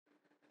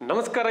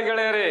ನಮಸ್ಕಾರ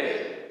ಗೆಳೆಯರೇ,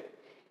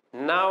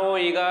 ನಾವು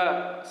ಈಗ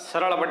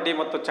ಸರಳ ಬಡ್ಡಿ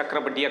ಮತ್ತು ಚಕ್ರ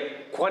ಬಡ್ಡಿಯ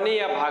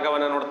ಕೊನೆಯ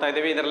ಭಾಗವನ್ನು ನೋಡ್ತಾ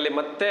ಇದ್ದೀವಿ. ಇದರಲ್ಲಿ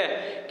ಮತ್ತೆ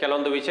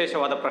ಕೆಲವೊಂದು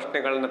ವಿಶೇಷವಾದ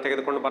ಪ್ರಶ್ನೆಗಳನ್ನು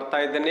ತೆಗೆದುಕೊಂಡು ಬರ್ತಾ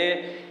ಇದ್ದೇನೆ.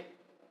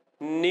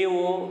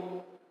 ನೀವು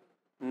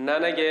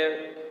ನನಗೆ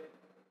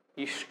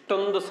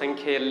ಇಷ್ಟೊಂದು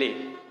ಸಂಖ್ಯೆಯಲ್ಲಿ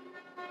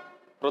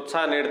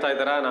ಪ್ರೋತ್ಸಾಹ ನೀಡ್ತಾ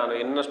ಇದ್ದೀರಾ. ನಾನು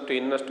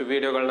ಇನ್ನಷ್ಟು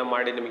ವಿಡಿಯೋಗಳನ್ನ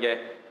ಮಾಡಿ ನಿಮಗೆ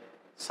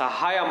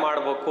ಸಹಾಯ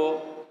ಮಾಡಬೇಕು.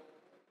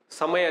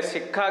 ಸಮಯ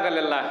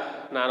ಸಿಕ್ಕಾಗಲೆಲ್ಲ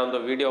ನಾನೊಂದು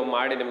ವಿಡಿಯೋ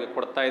ಮಾಡಿ ನಿಮಗೆ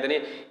ಕೊಡ್ತಾ ಇದ್ದೀನಿ.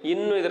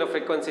 ಇನ್ನೂ ಇದರ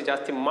ಫ್ರೀಕ್ವೆನ್ಸಿ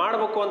ಜಾಸ್ತಿ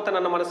ಮಾಡಬೇಕು ಅಂತ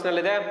ನನ್ನ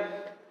ಮನಸ್ಸಿನಲ್ಲಿದೆ.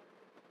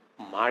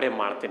 ಮಾಡೇ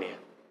ಮಾಡ್ತೀನಿ.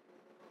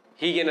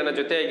 ಹೀಗೆ ನನ್ನ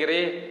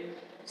ಜೊತೆಯಾಗಿರಿ,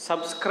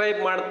 ಸಬ್ಸ್ಕ್ರೈಬ್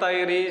ಮಾಡ್ತಾ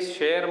ಇರಿ,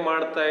 ಶೇರ್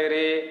ಮಾಡ್ತಾ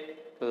ಇರಿ,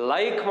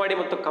 ಲೈಕ್ ಮಾಡಿ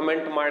ಮತ್ತು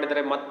ಕಮೆಂಟ್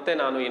ಮಾಡಿದರೆ ಮತ್ತೆ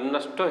ನಾನು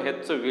ಇನ್ನಷ್ಟು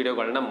ಹೆಚ್ಚು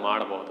ವಿಡಿಯೋಗಳನ್ನ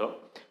ಮಾಡಬಹುದು.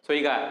 ಸೊ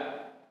ಈಗ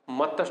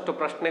ಮತ್ತಷ್ಟು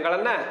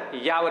ಪ್ರಶ್ನೆಗಳನ್ನು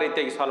ಯಾವ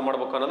ರೀತಿಯಾಗಿ ಸಾಲ್ವ್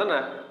ಮಾಡಬೇಕು ಅನ್ನೋದನ್ನು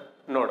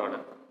ನೋಡೋಣ.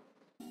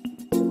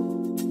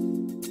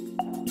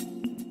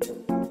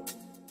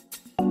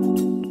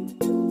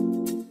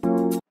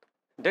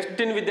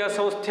 ಡೆಸ್ಟಿನ್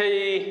ವಿದ್ಯಾಸಂಸ್ಥೆ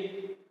ಈ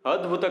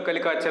ಅದ್ಭುತ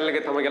ಕಲಿಕಾ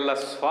ಚಾನೆಲ್ಗೆ ತಮಗೆಲ್ಲ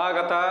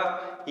ಸ್ವಾಗತ.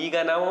 ಈಗ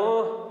ನಾವು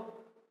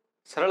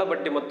ಸರಳ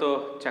ಬಡ್ಡಿ ಮತ್ತು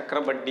ಚಕ್ರ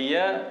ಬಡ್ಡಿಯ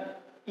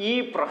ಈ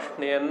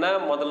ಪ್ರಶ್ನೆಯನ್ನ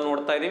ಮೊದಲು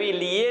ನೋಡ್ತಾ ಇದ್ದೀವಿ.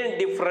 ಇಲ್ಲಿ ಏನು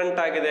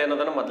ಡಿಫ್ರೆಂಟ್ ಆಗಿದೆ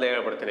ಅನ್ನೋದನ್ನು ಮೊದಲೇ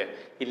ಹೇಳ್ಬಿಡ್ತೀನಿ.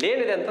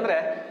 ಇಲ್ಲೇನಿದೆ ಅಂತಂದ್ರೆ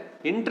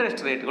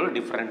ಇಂಟ್ರೆಸ್ಟ್ ರೇಟ್ಗಳು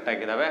ಡಿಫ್ರೆಂಟ್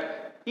ಆಗಿದ್ದಾವೆ.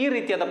 ಈ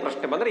ರೀತಿಯಾದ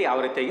ಪ್ರಶ್ನೆ ಬಂದರೆ ಯಾವ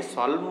ರೀತಿಯಾಗಿ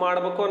ಸಾಲ್ವ್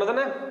ಮಾಡಬೇಕು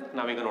ಅನ್ನೋದನ್ನ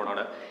ನಾವೀಗ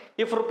ನೋಡೋಣ.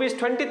 If rupees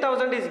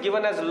 20,000 is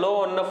given as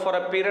loan for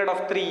a period of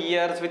 3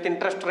 years with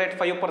interest rate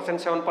 5%,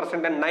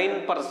 7% and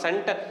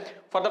 9%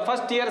 for the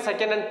first year,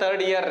 second and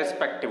third year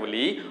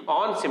respectively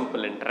on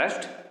simple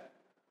interest,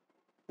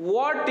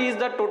 what is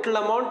the total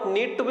amount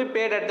need to be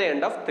paid at the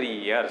end of 3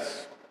 years?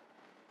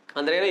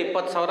 ಅಂದ್ರೆ ಏನು,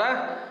 20,000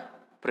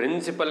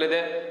 principal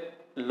ಇದೆ.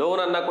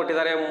 ಲೋನನ್ನು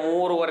ಕೊಟ್ಟಿದ್ದಾರೆ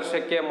 3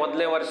 ವರ್ಷಕ್ಕೆ.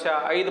 ಮೊದಲನೇ ವರ್ಷ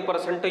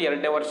 5%,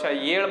 ಎರಡನೇ ವರ್ಷ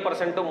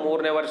 7%,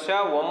 ಮೂರನೇ ವರ್ಷ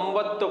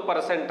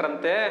 9%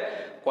 ಅಂತೆ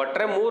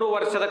ಕೊಟ್ಟರೆ 3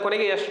 ವರ್ಷದ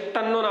ಕೊನೆಗೆ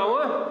ಎಷ್ಟನ್ನು ನಾವು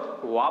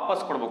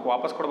ವಾಪಸ್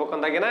ಕೊಡ್ಬೇಕು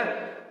ಅಂದಾಗೇನ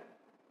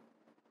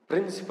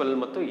ಪ್ರಿನ್ಸಿಪಲ್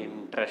ಮತ್ತು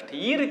ಇಂಟ್ರೆಸ್ಟ್.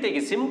 ಈ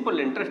ರೀತಿಯಾಗಿ ಸಿಂಪಲ್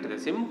ಇಂಟ್ರೆಸ್ಟ್ ಇದೆ.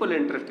 ಸಿಂಪಲ್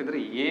ಇಂಟ್ರೆಸ್ಟ್ ಇದ್ರೆ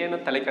ಏನು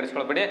ತಲೆ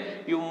ಕೆಡಿಸ್ಕೊಳ್ಬೇಡಿ,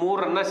 ಇವು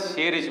ಮೂರನ್ನ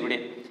ಸೇರಿಸಿಬಿಡಿ.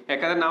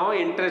 ಯಾಕಂದ್ರೆ ನಾವು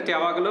ಇಂಟ್ರೆಸ್ಟ್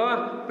ಯಾವಾಗಲೂ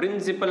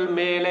ಪ್ರಿನ್ಸಿಪಲ್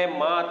ಮೇಲೆ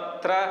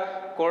ಮಾತ್ರ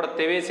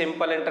ಕೊಡ್ತೇವೆ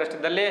ಸಿಂಪಲ್ ಇಂಟ್ರೆಸ್ಟ್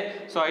ಇದ್ದಲ್ಲಿ.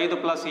 ಸೊ 5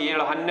 +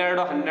 7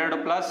 12, 12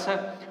 +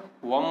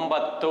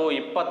 9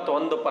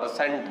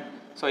 21%.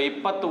 ಸೊ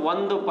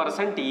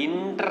 21%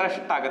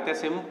 ಇಂಟ್ರೆಸ್ಟ್ ಆಗುತ್ತೆ,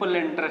 ಸಿಂಪಲ್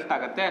ಇಂಟ್ರೆಸ್ಟ್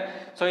ಆಗುತ್ತೆ.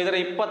 ಸೊ ಇದರ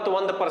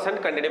 21%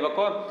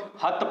 ಕಂಡುಹಿಡಿಬೇಕು.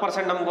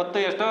 10% ನಮ್ಗೆ ಗೊತ್ತು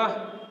ಎಷ್ಟು,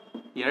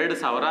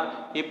 2,000.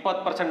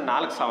 20%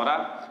 4,000.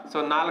 ಸೊ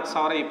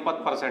 4,000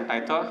 20%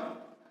 ಆಯಿತು.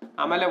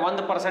 ಆಮೇಲೆ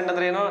 1%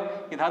 ಅಂದ್ರೆ ಏನು,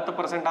 ಇದು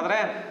 10% ಆದರೆ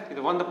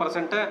ಇದು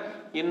 1%,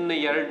 ಇನ್ನು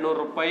 200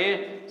 ರೂಪಾಯಿ.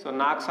 ಸೊ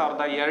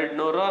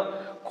 4,200.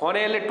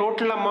 ಕೊನೆಯಲ್ಲಿ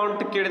ಟೋಟಲ್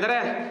ಅಮೌಂಟ್ ಕೇಳಿದರೆ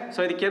ಸೊ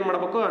ಇದಕ್ಕೇನು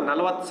ಮಾಡಬೇಕು,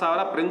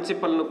 40,000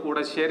 ಪ್ರಿನ್ಸಿಪಲ್ನು ಕೂಡ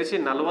ಸೇರಿಸಿ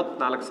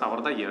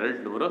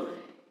 44,200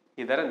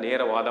 ಇದರ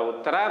ನೇರವಾದ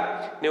ಉತ್ತರ.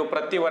 ನೀವು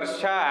ಪ್ರತಿ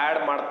ವರ್ಷ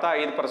ಆ್ಯಡ್ ಮಾಡ್ತಾ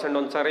 5%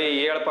 ಒಂದು ಸಾರಿ,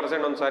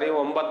 7% ಒಂದು ಸಾರಿ,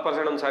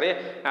 9% ಒಂದು ಸಾರಿ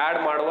ಆ್ಯಡ್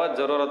ಮಾಡುವ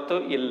ಜರೂರತ್ತು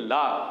ಇಲ್ಲ.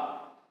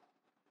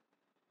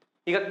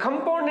 ಈಗ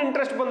ಕಂಪೌಂಡ್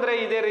ಇಂಟ್ರೆಸ್ಟ್ ಬಂದರೆ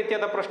ಇದೇ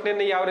ರೀತಿಯಾದ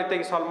ಪ್ರಶ್ನೆಯನ್ನು ಯಾವ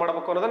ರೀತಿಯಾಗಿ ಸಾಲ್ವ್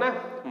ಮಾಡಬೇಕು ಅನ್ನೋದನ್ನ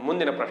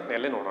ಮುಂದಿನ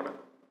ಪ್ರಶ್ನೆಯಲ್ಲಿ ನೋಡೋಣ.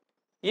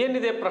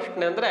 ಏನಿದೆ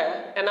ಪ್ರಶ್ನೆ ಅಂದರೆ,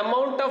 an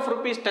amount of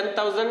rupees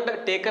 10,000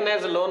 taken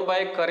as loan by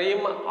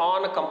Kareem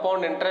on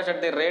compound interest at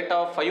the rate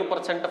of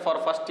 5% for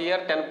first year,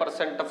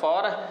 10%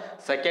 for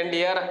second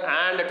year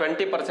and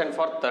 20%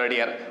 for third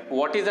year.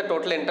 What is the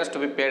total interest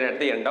to be paid at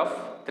the end of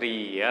 3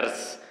 years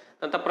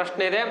ಅಂತ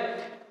ಪ್ರಶ್ನೆ ಇದೆ.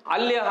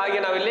 ಅಲ್ಲಿ ಹಾಗೆ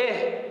ನಾವಿಲ್ಲಿ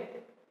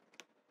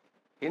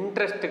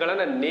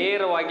ಇಂಟ್ರೆಸ್ಟ್ಗಳನ್ನು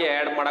ನೇರವಾಗಿ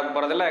add ಮಾಡೋಕ್ಕೆ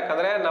ಬರೋದಿಲ್ಲ.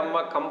 ಯಾಕಂದರೆ ನಮ್ಮ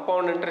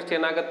ಕಂಪೌಂಡ್ ಇಂಟ್ರೆಸ್ಟ್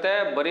ಏನಾಗುತ್ತೆ,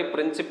 ಬರೀ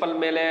ಪ್ರಿನ್ಸಿಪಲ್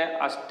ಮೇಲೆ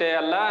ಅಷ್ಟೇ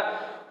ಅಲ್ಲ,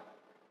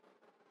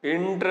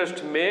 ಇಂಟ್ರೆಸ್ಟ್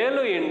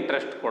ಮೇಲೂ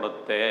ಇಂಟ್ರೆಸ್ಟ್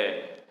ಕೊಡುತ್ತೆ.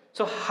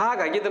 ಸೊ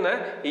ಹಾಗಾಗಿ ಇದನ್ನು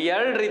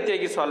 2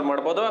 ರೀತಿಯಾಗಿ ಸಾಲ್ವ್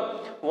ಮಾಡ್ಬೋದು.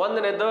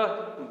 ಒಂದನೇದು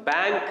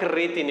ಬ್ಯಾಂಕ್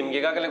ರೀತಿ. ನಿಮ್ಗೆ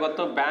ಈಗಾಗಲೇ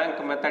ಗೊತ್ತು,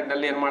 ಬ್ಯಾಂಕ್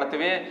ಮೆಥಡ್ನಲ್ಲಿ ಏನು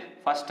ಮಾಡ್ತೀವಿ,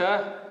 ಫಸ್ಟ್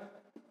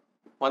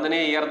 1ನೇ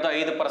ಇಯರ್ದು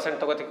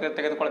 5%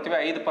 ತೆಗೆದುಕೊಳ್ತೀವಿ.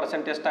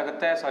 5%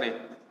 ಎಷ್ಟಾಗುತ್ತೆ,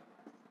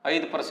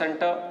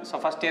 5%. ಸೊ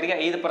ಫಸ್ಟ್ ಇಯರ್ಗೆ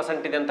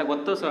 5% ಇದೆ ಅಂತ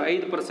ಗೊತ್ತು. ಸೊ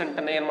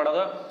 5% ಏನು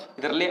ಮಾಡೋದು,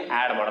 ಇದರಲ್ಲಿ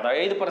ಆ್ಯಡ್ ಮಾಡೋದು.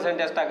 5%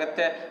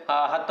 ಎಷ್ಟಾಗುತ್ತೆ,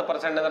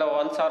 10% ಅಂದರೆ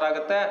 1,000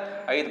 ಆಗುತ್ತೆ.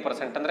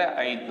 5% ಅಂದರೆ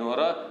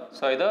 500.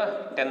 ಸೊ ಇದು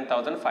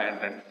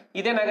 10,500.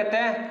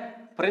 ಇದೇನಾಗುತ್ತೆ,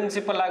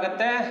 ಪ್ರಿನ್ಸಿಪಲ್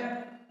ಆಗುತ್ತೆ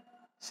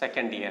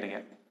ಸೆಕೆಂಡ್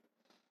ಇಯರ್ಗೆ.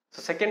 ಸೊ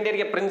ಸೆಕೆಂಡ್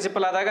ಇಯರ್ಗೆ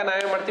ಪ್ರಿನ್ಸಿಪಲ್ ಆದಾಗ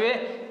ನಾವೇನು ಮಾಡ್ತೀವಿ,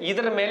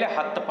 ಇದ್ರ ಮೇಲೆ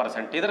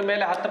 10%. ಇದ್ರ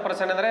ಮೇಲೆ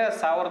 10% ಅಂದರೆ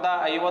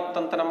 1,050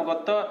 ಅಂತ ನಮ್ಗೆ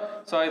ಗೊತ್ತು.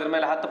 ಸೊ ಇದ್ರ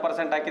ಮೇಲೆ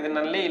 10%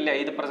 ಹಾಕಿದ್ದೀನಿ, ಇಲ್ಲಿ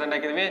 5%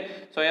 ಹಾಕಿದ್ವಿ.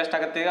 ಸೊ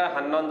ಎಷ್ಟಾಗುತ್ತೆ ಈಗ,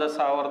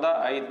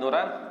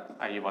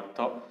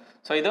 11,550.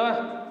 ಸೊ ಇದು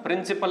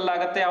ಪ್ರಿನ್ಸಿಪಲ್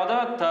ಆಗುತ್ತೆ ಯಾವುದು,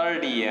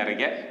 ಥರ್ಡ್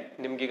ಇಯರ್ಗೆ.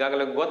 ನಿಮ್ಗೆ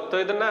ಈಗಾಗಲೇ ಗೊತ್ತು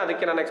ಇದನ್ನ,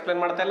 ಅದಕ್ಕೆ ನಾನು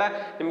ಎಕ್ಸ್ಪ್ಲೇನ್ ಮಾಡ್ತಾ ಇಲ್ಲ.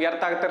 ನಿಮ್ಗೆ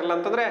ಅರ್ಥ ಆಗ್ತಿರಲಿಲ್ಲ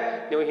ಅಂತಂದ್ರೆ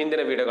ನೀವು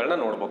ಹಿಂದಿನ ವಿಡಿಯೋಗಳನ್ನ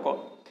ನೋಡ್ಬೇಕು.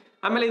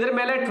 ಆಮೇಲೆ ಇದ್ರ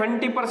ಮೇಲೆ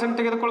 20%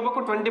 ತೆಗೆದುಕೊಳ್ಬೇಕು.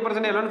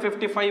 20%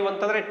 1155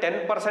 ಅಂತಂದ್ರೆ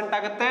 10%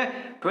 ಆಗುತ್ತೆ.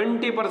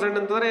 20%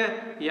 ಅಂತಂದ್ರೆ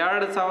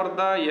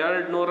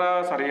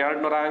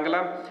 2,200 ಆಗಲ್ಲ,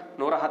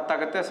 110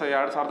 ಆಗುತ್ತೆ. ಸೊ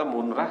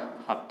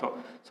 2,310.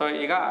 ಸೊ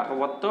ಈಗ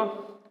 60,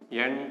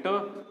 8,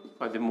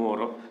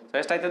 13. ಸೊ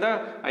ಎಷ್ಟಾಯ್ತದ,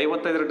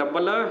 55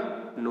 ಡಬಲ್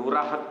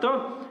 110,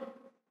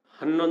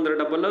 11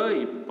 ಡಬಲ್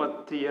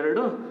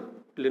 22,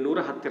 ಇಲ್ಲಿ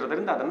 110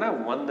 ಇರೋದ್ರಿಂದ ಅದನ್ನು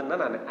ಒಂದನ್ನು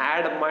ನಾನು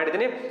ಆ್ಯಡ್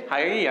ಮಾಡಿದ್ದೀನಿ.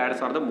 ಹಾಗಾಗಿ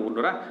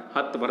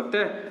 2,310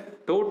 ಬರುತ್ತೆ.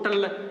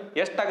 ಟೋಟಲ್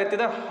ಎಷ್ಟಾಗುತ್ತೆ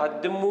ಇದು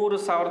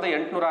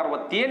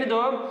 13,860. ಏನಿದು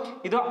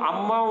ಇದು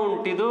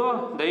ಅಮೌಂಟ್, ಇದು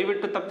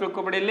ದಯವಿಟ್ಟು ತಪ್ಪು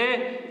ತಿಳ್ಕೊಬೇಡಿ. ಇಲ್ಲಿ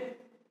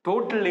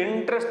ಟೋಟಲ್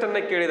ಇಂಟ್ರೆಸ್ಟ್ ಅನ್ನ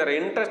ಕೇಳಿದ್ದಾರೆ.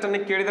 ಇಂಟ್ರೆಸ್ಟ್ ಅನ್ನ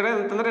ಕೇಳಿದರೆ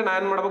ಅಂತಂದ್ರೆ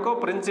ನಾನು ಮಾಡಬೇಕು,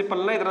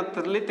 ಪ್ರಿನ್ಸಿಪಲ್ನ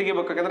ಇದರಲ್ಲಿ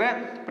ತೆಗಿಬೇಕು. ಯಾಕಂದ್ರೆ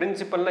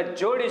ಪ್ರಿನ್ಸಿಪಲ್ನ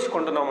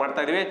ಜೋಡಿಸಿಕೊಂಡು ನಾವು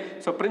ಮಾಡ್ತಾ ಇದೀವಿ.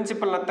 ಸೊ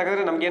ಪ್ರಿನ್ಸಿಪಲ್ನ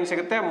ತೆಗೆದ್ರೆ ನಮ್ಗೆ ಏನು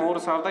ಸಿಗುತ್ತೆ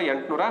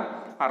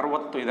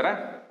 3,860 ಇದರ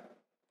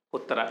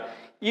ಉತ್ತರ.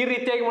 ಈ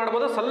ರೀತಿಯಾಗಿ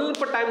ಮಾಡ್ಬೋದು.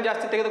 ಸ್ವಲ್ಪ ಟೈಮ್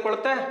ಜಾಸ್ತಿ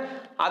ತೆಗೆದುಕೊಳ್ಳುತ್ತೆ,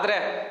 ಆದರೆ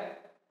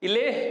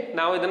ಇಲ್ಲಿ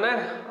ನಾವು ಇದನ್ನ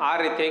ಆ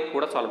ರೀತಿಯಾಗಿ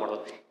ಕೂಡ ಸಾಲ್ವ್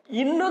ಮಾಡ್ಬೋದು.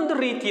 ಇನ್ನೊಂದು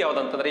ರೀತಿ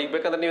ಯಾವುದಂತಂದ್ರೆ, ಈಗ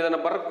ಬೇಕಾದ್ರೆ ನೀವು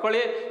ಇದನ್ನು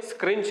ಬರ್ಕೊಳ್ಳಿ,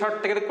 ಸ್ಕ್ರೀನ್ ಶಾಟ್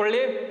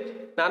ತೆಗೆದುಕೊಳ್ಳಿ.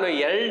 ನಾನು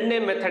ಎರಡನೇ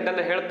ಮೆಥಡ್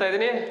ಅನ್ನು ಹೇಳ್ತಾ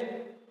ಇದ್ದೀನಿ.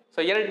 ಸೊ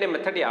ಎರಡನೇ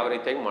ಮೆಥಡ್ ಯಾವ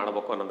ರೀತಿಯಾಗಿ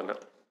ಮಾಡಬೇಕು ಅನ್ನೋದನ್ನ.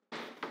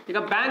 ಈಗ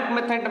ಬ್ಯಾಂಕ್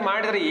ಮೆಥಡ್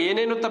ಮಾಡಿದ್ರೆ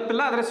ಏನೇನು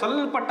ತಪ್ಪಿಲ್ಲ, ಆದರೆ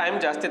ಸ್ವಲ್ಪ ಟೈಮ್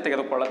ಜಾಸ್ತಿ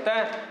ತೆಗೆದುಕೊಳ್ಳುತ್ತೆ.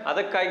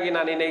 ಅದಕ್ಕಾಗಿ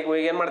ನಾನು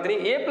ಏನು ಮಾಡ್ತೀನಿ,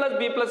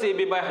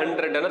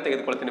 A+B+AB/100 ಅನ್ನು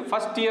ತೆಗೆದುಕೊಳ್ತೀನಿ.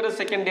 ಫಸ್ಟ್ ಇಯರ್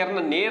ಸೆಕೆಂಡ್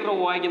ಇಯರ್ನ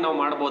ನೇರವಾಗಿ ನಾವು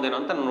ಮಾಡ್ಬೋದೇನೋ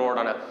ಅಂತ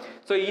ನೋಡೋಣ.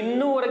 ಸೊ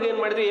ಇನ್ನೂವರೆಗೆ ಏನು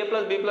ಮಾಡಿದ್ವಿ,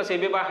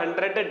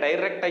 A+B+AB/100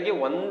 ಡೈರೆಕ್ಟ್ ಆಗಿ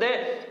ಒಂದೇ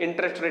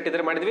ಇಂಟ್ರೆಸ್ಟ್ ರೇಟ್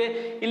ಇದ್ರೆ ಮಾಡಿದ್ವಿ.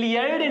 ಇಲ್ಲಿ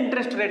 2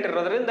 ಇಂಟ್ರೆಸ್ಟ್ ರೇಟ್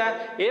ಇರೋದ್ರಿಂದ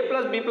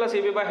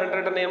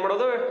A+B+AB/100 ಅನ್ನು ಏನು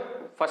ಮಾಡೋದು,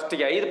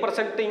 ಫಸ್ಟ್ಗೆ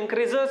 5%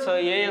 ಇನ್ಕ್ರೀಸ್. ಸೊ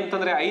ಎ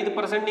ಅಂತಂದ್ರೆ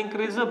 5%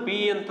 ಇನ್ಕ್ರೀಸ್, ಬಿ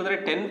ಅಂತಂದ್ರೆ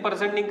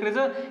 10%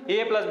 ಇನ್ಕ್ರೀಸ್,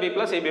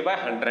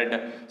 A+B+AB/100.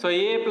 ಸೊ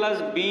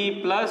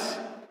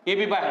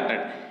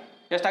A+B+AB/100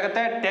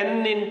 ಎಷ್ಟಾಗುತ್ತೆ,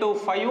 10 ×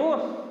 5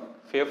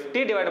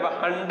 50 /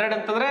 100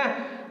 ಅಂತಂದ್ರೆ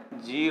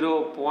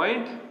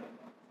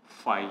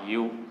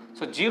 0.5.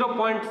 ಸೊ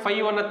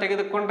 0.5 ಅನ್ನು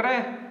ತೆಗೆದುಕೊಂಡ್ರೆ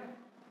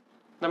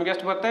ನಮ್ಗೆ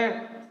ಎಷ್ಟು ಬರುತ್ತೆ,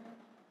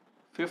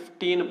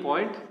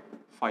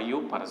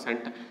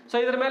 15.5%. ಸೊ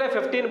ಇದ್ರ ಮೇಲೆ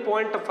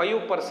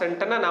 15.5%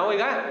 ಅನ್ನ ನಾವು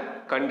ಈಗ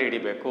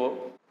ಕಂಡುಹಿಡಿಬೇಕು.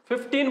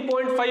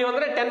 15.5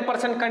 ಅಂದ್ರೆ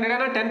 10%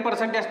 ಕಂಡುಹಿಡಿಯೋಣ.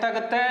 10%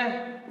 ಎಷ್ಟಾಗುತ್ತೆ,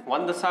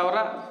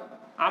 1,000.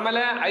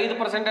 ಆಮೇಲೆ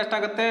 5%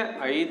 ಎಷ್ಟಾಗುತ್ತೆ,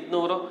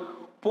 500.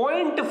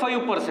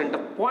 0.5%,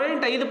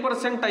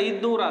 0.5%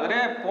 500 ಆದ್ರೆ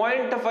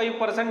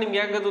 0.5% ನಿಮ್ಗೆ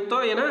ಹೇಗಾಗುತ್ತೋ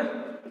ಏನೋ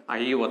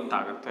 50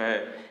 ಆಗುತ್ತೆ.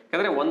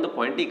 ಯಾಕಂದ್ರೆ 1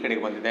 ಪಾಯಿಂಟ್ ಈ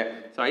ಕಡೆಗೆ ಬಂದಿದೆ.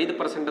 ಸೊ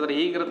 5% ಅಂದ್ರೆ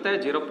ಹೀಗಿರುತ್ತೆ,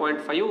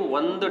 0.5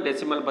 1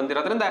 ಡೆಸಿಮಲ್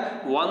ಬಂದಿರೋದ್ರಿಂದ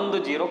 1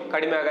 0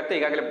 ಕಡಿಮೆ ಆಗುತ್ತೆ.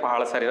 ಈಗಾಗಲೇ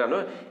ಬಹಳ ಸಾರಿ ನಾನು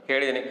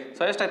ಹೇಳಿದ್ದೀನಿ.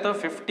 ಸೊ ಎಷ್ಟಾಯ್ತು,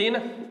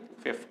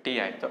 1550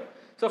 ಆಯ್ತು.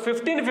 ಸೊ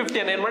 1550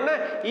 ಅನ್ನು ಏನು ಮಾಡೋಣ,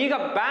 ಈಗ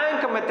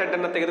ಬ್ಯಾಂಕ್ ಮೆಥಡ್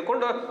ಅನ್ನು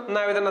ತೆಗೆದುಕೊಂಡು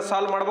ನಾವು ಇದನ್ನು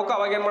ಸಾಲ್ವ್ ಮಾಡಬೇಕು.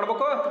 ಅವಾಗ ಏನು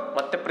ಮಾಡಬೇಕು,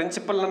 ಮತ್ತೆ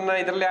ಪ್ರಿನ್ಸಿಪಲ್ ಅನ್ನ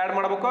ಇದರಲ್ಲಿ ಆ್ಯಡ್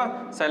ಮಾಡಬೇಕು.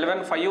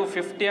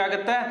 7550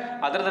 ಆಗುತ್ತೆ.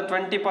 ಅದರದ್ದು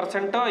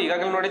 20%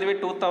 ಈಗಾಗಲೇ ನೋಡಿದ್ವಿ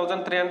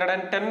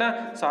 2310.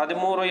 ಸೊ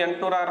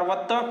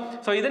 13,860.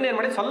 ಸೊ ಇದನ್ನ ಏನು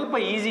ಮಾಡಿ, ಸ್ವಲ್ಪ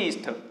ಈಸಿ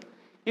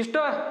ಇಷ್ಟು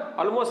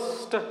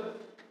ಆಲ್ಮೋಸ್ಟ್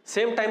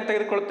ಸೇಮ್ ಟೈಮ್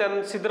ತೆಗೆದುಕೊಳುತ್ತೆ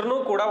ಅನಿಸಿದ್ರೂ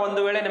ಕೂಡ ಒಂದು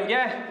ವೇಳೆ ನಿಮಗೆ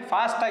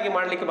ಫಾಸ್ಟ್ ಆಗಿ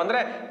ಮಾಡಲಿಕ್ಕೆ ಬಂದರೆ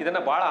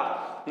ಇದನ್ನು ಭಾಳ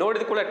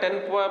ನೋಡಿದ ಕೂಡ 10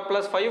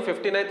 + 5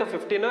 15 ಆಯಿತು.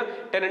 15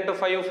 10 ×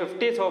 5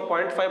 50. ಸೊ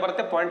 0.5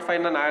 ಬರುತ್ತೆ.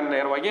 0.5ನ ನಾನು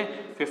ನೇರವಾಗಿ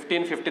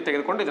 1550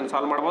 ತೆಗೆದುಕೊಂಡು ಇದನ್ನು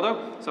ಸಾಲ್ವ್ ಮಾಡ್ಬೋದು.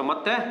 ಸೊ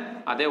ಮತ್ತೆ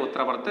ಅದೇ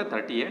ಉತ್ತರ ಬರುತ್ತೆ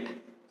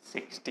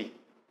 3860.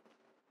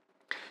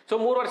 ಸೊ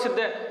 3 ವರ್ಷದ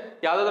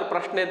ಯಾವುದಾದ್ರೂ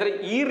ಪ್ರಶ್ನೆ ಇದ್ದರೆ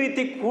ಈ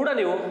ರೀತಿ ಕೂಡ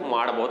ನೀವು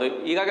ಮಾಡ್ಬೋದು.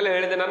 ಈಗಾಗಲೇ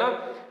ಹೇಳಿದೆ ನಾನು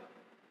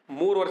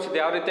 3 ವರ್ಷದ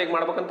ಯಾವ ರೀತಿಯಾಗಿ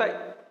ಮಾಡ್ಬೇಕಂತ.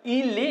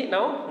 ಇಲ್ಲಿ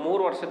ನಾವು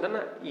 3 ವರ್ಷದನ್ನ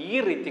ಈ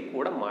ರೀತಿ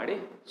ಕೂಡ ಮಾಡಿ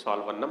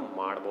ಸಾಲ್ವ್ ಅನ್ನ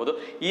ಮಾಡಬಹುದು,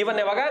 ಈವನ್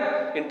ಯಾವಾಗ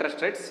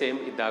ಇಂಟ್ರೆಸ್ಟ್ ರೇಟ್ ಸೇಮ್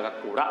ಇದ್ದಾಗ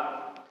ಕೂಡ.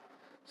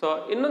 ಸೊ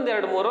ಇನ್ನೊಂದು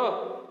 2-3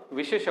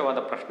 ವಿಶೇಷವಾದ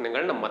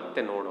ಪ್ರಶ್ನೆಗಳನ್ನ ಮತ್ತೆ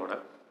ನೋಡೋಣ.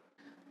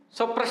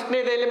 ಸೊ ಪ್ರಶ್ನೆ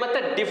ಇದೆ ಇಲ್ಲಿ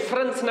ಮತ್ತೆ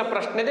ಡಿಫ್ರೆನ್ಸ್ನ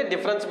ಪ್ರಶ್ನೆ ಇದೆ,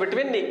 difference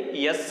between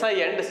SI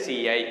and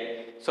CI.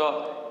 So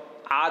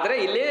ಆದರೆ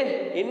ಇಲ್ಲಿ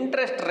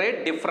ಇಂಟ್ರೆಸ್ಟ್ ರೇಟ್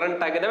ಡಿಫ್ರೆಂಟ್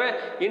ಆಗಿದ್ದಾವೆ.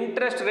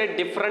 ಇಂಟ್ರೆಸ್ಟ್ ರೇಟ್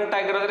ಡಿಫ್ರೆಂಟ್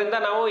ಆಗಿರೋದ್ರಿಂದ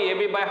ನಾವು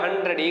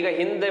AB/100 ಈಗ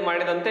ಹಿಂದೆ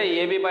ಮಾಡಿದಂತೆ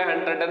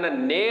AB/100 ಅನ್ನು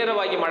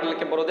ನೇರವಾಗಿ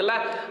ಮಾಡಲಿಕ್ಕೆ ಬರೋದಿಲ್ಲ.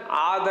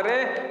 ಆದರೆ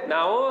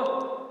ನಾವು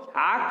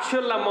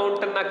ಆಕ್ಚುಯಲ್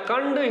ಅಮೌಂಟ್ ಅನ್ನ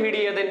ಕಂಡು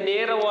ಹಿಡಿಯದೆ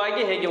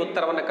ನೇರವಾಗಿ ಹೇಗೆ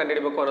ಉತ್ತರವನ್ನು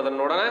ಕಂಡುಹಿಡಬೇಕು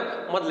ಅನ್ನೋದನ್ನು ನೋಡೋಣ.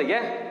 ಮೊದಲಿಗೆ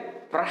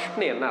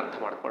ಪ್ರಶ್ನೆಯನ್ನು ಅರ್ಥ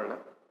ಮಾಡ್ಕೊಳ್ಳೋಣ.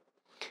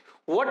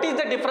 What is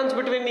the difference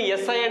between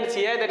SI and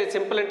CI? That is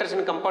simple interest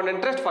and compound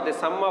interest for the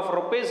sum of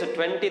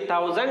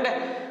 ₹20,000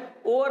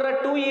 over a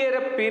 2-year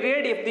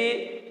period if the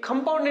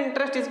compound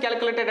interest is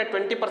calculated at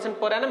 20%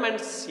 per annum and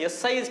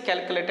SI is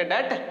calculated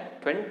at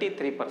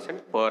 23%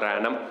 per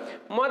annum.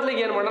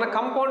 ಮೊದಲಿಗೆ ಏನು ಮಾಡೋಣ,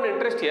 compound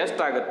interest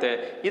ಎಷ್ಟಾಗುತ್ತೆ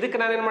ಇದಕ್ಕೆ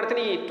ನಾನು ಏನು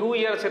ಮಾಡ್ತೀನಿ, ಈ 2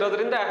 years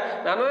ಇರೋದ್ರಿಂದ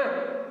ನಾನು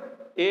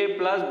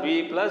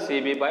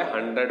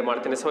A+B+AB/100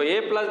 ಮಾಡ್ತೀನಿ. ಸೊ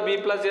A+B+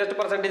 ಎಷ್ಟು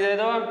ಪರ್ಸೆಂಟೇಜ್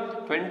ಇದು,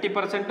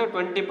 20%.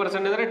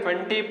 20% ಅಂದರೆ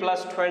 20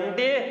 +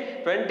 20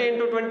 20 ×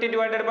 20 /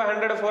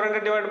 100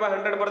 400 /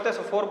 100 ಬರುತ್ತೆ.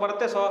 ಸೊ 4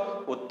 ಬರುತ್ತೆ. ಸೊ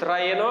ಉತ್ತರ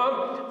ಏನು,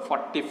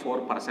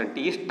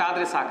 44%.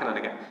 ಇಷ್ಟಾದರೆ ಸಾಕು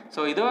ನನಗೆ. ಸೊ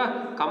ಇದು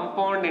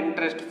ಕಂಪೌಂಡ್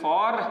ಇಂಟ್ರೆಸ್ಟ್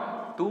ಫಾರ್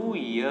 2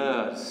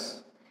 years.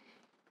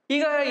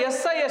 ಈಗ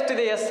SI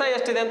ಎಷ್ಟಿದೆ, SI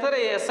ಎಷ್ಟಿದೆ ಅಂತಂದರೆ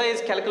SI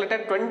ಇಸ್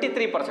ಕ್ಯಾಲ್ಕುಲೇಟೆಡ್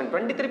 23%.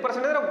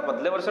 23% ಅಂದರೆ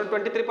ಮೊದಲನೇ ವರ್ಷ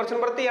 23%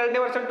 ಬರುತ್ತೆ, ಎರಡನೇ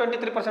ವರ್ಷ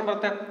 23%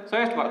 ಬರುತ್ತೆ. ಸೊ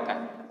ಎಷ್ಟು ಬರುತ್ತೆ,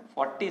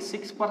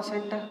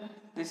 46%.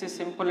 This is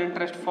simple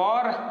interest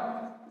for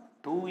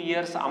 2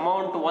 years.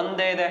 Amount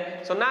ಒಂದೇ ಇದೆ.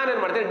 ಸೊ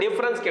ನಾನೇನು ಮಾಡ್ತೀನಿ,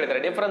 ಡಿಫ್ರೆನ್ಸ್ ಕೇಳಿದರೆ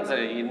ಡಿಫ್ರೆನ್ಸ್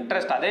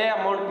ಇಂಟ್ರೆಸ್ಟ್ ಅದೇ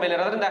ಅಮೌಂಟ್ ಮೇಲೆ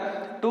ಇರೋದ್ರಿಂದ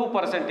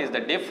 2% ಇಸ್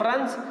ದ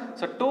ಡಿಫ್ರೆನ್ಸ್.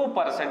 ಸೊ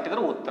 2%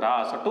 ಇದ್ರೆ ಉತ್ತರ.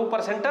 ಸೊ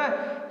 2%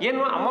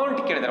 ಏನು ಅಮೌಂಟ್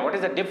ಕೇಳಿದರೆ, ವಾಟ್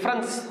ಇಸ್ ದ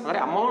ಡಿಫ್ರೆನ್ಸ್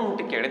ಅಂದರೆ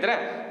ಅಮೌಂಟ್ ಕೇಳಿದರೆ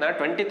ನಾನು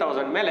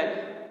 20,000 ಮೇಲೆ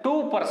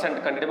 2%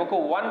 ಕಂಡುಹಿಡಬೇಕು.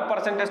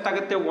 1%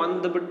 ಎಷ್ಟಾಗುತ್ತೆ,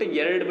 1 ಬಿಟ್ಟು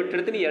 2 ಬಿಟ್ಟು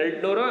ಇಡ್ತೀನಿ,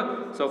 200.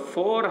 So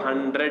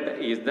 400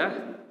 is the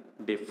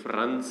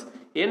difference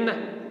in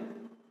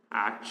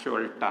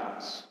actual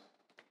terms.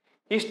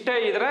 ಇಷ್ಟೇ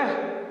ಇದರ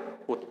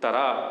ಉತ್ತರ.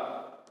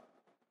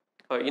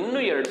 ಇನ್ನೂ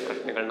 2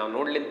 ಪ್ರಶ್ನೆಗಳು ನಾವು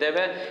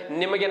ನೋಡಲಿದ್ದೇವೆ.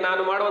 ನಿಮಗೆ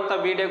ನಾನು ಮಾಡುವಂಥ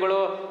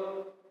ವಿಡಿಯೋಗಳು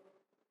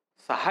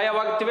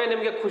ಸಹಾಯವಾಗ್ತಿವೆ,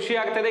 ನಿಮಗೆ ಖುಷಿ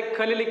ಆಗ್ತಾ ಇದೆ,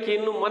 ಕಲೀಲಿಕ್ಕೆ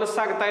ಇನ್ನೂ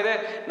ಮನಸ್ಸಾಗ್ತಾ ಇದೆ.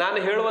 ನಾನು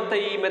ಹೇಳುವಂಥ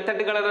ಈ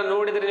ಮೆಥಡ್ಗಳನ್ನು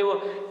ನೋಡಿದರೆ ನೀವು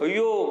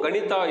ಅಯ್ಯೋ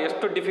ಗಣಿತ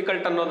ಎಷ್ಟು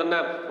ಡಿಫಿಕಲ್ಟ್ ಅನ್ನೋದನ್ನು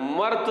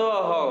ಮರೆತು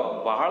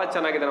ಬಹಳ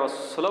ಚೆನ್ನಾಗಿದೆ, ನಾವು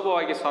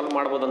ಸುಲಭವಾಗಿ ಸಾಲ್ವ್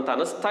ಮಾಡ್ಬೋದು ಅಂತ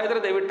ಅನಿಸ್ತಾ ಇದ್ರೆ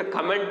ದಯವಿಟ್ಟು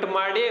ಕಮೆಂಟ್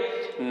ಮಾಡಿ,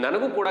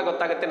 ನನಗೂ ಕೂಡ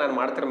ಗೊತ್ತಾಗುತ್ತೆ ನಾನು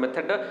ಮಾಡ್ತಿರೋ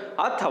ಮೆಥಡ್.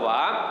 ಅಥವಾ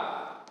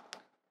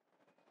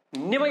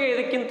ನಿಮಗೆ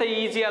ಇದಕ್ಕಿಂತ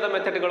ಈಸಿಯಾದ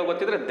ಮೆಥಡ್ಗಳು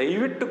ಗೊತ್ತಿದ್ರೆ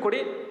ದಯವಿಟ್ಟು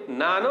ಕೊಡಿ,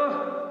 ನಾನು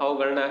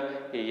ಅವುಗಳನ್ನ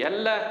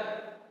ಎಲ್ಲ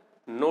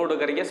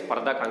ನೋಡುಗರಿಗೆ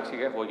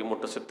ಸ್ಪರ್ಧಾಕಾಂಕ್ಷಿಗೆ ಹೋಗಿ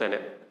ಮುಟ್ಟಿಸುತ್ತೇನೆ.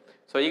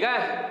 ಸೊ ಈಗ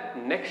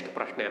ನೆಕ್ಸ್ಟ್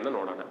ಪ್ರಶ್ನೆಯನ್ನು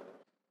ನೋಡೋಣ.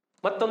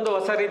 ಮತ್ತೊಂದು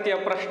ಹೊಸ ರೀತಿಯ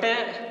ಪ್ರಶ್ನೆ.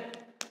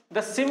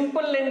 The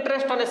simple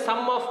interest on A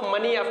some of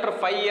money after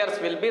 5 years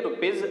will be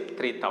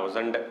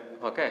 ₹3,000.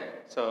 Okay,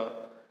 so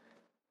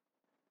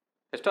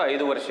ಎಷ್ಟು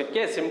 5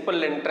 ವರ್ಷಕ್ಕೆ ಸಿಂಪಲ್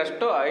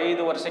ಇಂಟ್ರೆಸ್ಟ್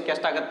 5 ವರ್ಷಕ್ಕೆ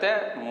ಎಷ್ಟಾಗುತ್ತೆ?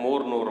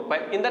 ₹300.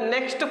 In the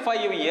next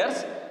 5 years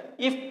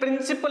if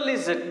principal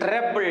is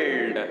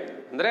ಟ್ರೆಬಲ್ಡ್,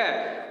 ಅಂದ್ರೆ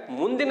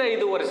ಮುಂದಿನ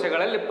 5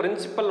 ವರ್ಷಗಳಲ್ಲಿ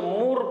ಪ್ರಿನ್ಸಿಪಲ್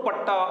 3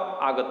 ಪಟ್ಟು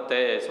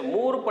ಆಗುತ್ತೆ. ಸೊ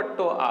 3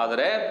 ಪಟ್ಟು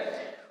ಆದರೆ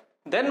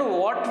then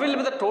what will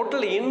be the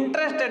total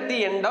interest at the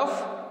end of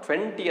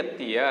 20th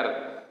year?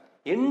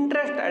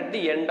 Interest at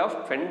the end of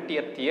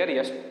 20th year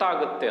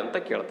ಎಷ್ಟಾಗುತ್ತೆ ಅಂತ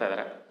ಕೇಳ್ತಾ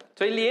ಇದ್ದಾರೆ.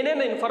 ಸೊ ಇಲ್ಲಿ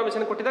ಏನೇನು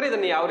ಇನ್ಫಾರ್ಮೇಶನ್ ಕೊಟ್ಟಿದ್ದಾರೆ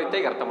ಇದನ್ನು ಯಾವ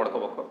ರೀತಿಯಾಗಿ ಅರ್ಥ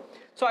ಮಾಡ್ಕೋಬೇಕು.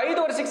 ಸೊ 5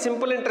 ವರ್ಷಕ್ಕೆ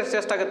ಸಿಂಪಲ್ ಇಂಟ್ರೆಸ್ಟ್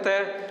ಎಷ್ಟಾಗುತ್ತೆ?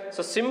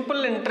 So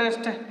simple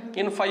interest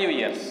in 5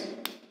 years,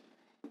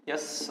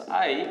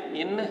 SI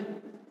in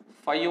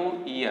 5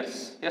 years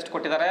ಎಷ್ಟು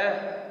ಕೊಟ್ಟಿದ್ದಾರೆ?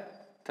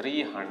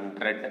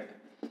 300.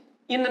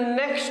 ಇನ್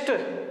next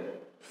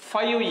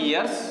 5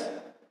 years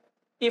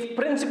if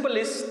principal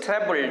is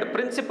ಟ್ರೆಬಲ್ಡ್,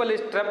 principal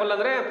is treble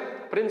ಅಂದರೆ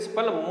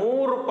ಪ್ರಿನ್ಸಿಪಲ್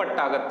 3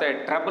 ಪಟ್ಟಾಗುತ್ತೆ.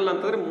 ಟ್ರೆಬಲ್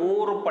ಅಂತಂದ್ರೆ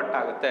 3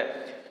 ಪಟ್ಟಾಗುತ್ತೆ.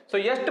 ಸೊ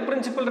ಎಷ್ಟು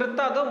ಪ್ರಿನ್ಸಿಪಲ್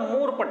ಇರುತ್ತೋ ಅದು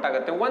 3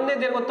 ಪಟ್ಟಾಗುತ್ತೆ.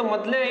 ಒಂದೇದು ಏನು ಗೊತ್ತು,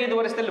 ಮೊದಲೇ 5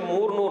 ವರ್ಷದಲ್ಲಿ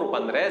 300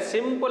 ಬಂದರೆ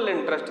ಸಿಂಪಲ್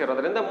ಇಂಟ್ರೆಸ್ಟ್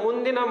ಇರೋದ್ರಿಂದ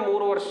ಮುಂದಿನ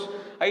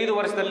 5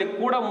 ವರ್ಷದಲ್ಲಿ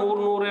ಕೂಡ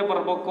 300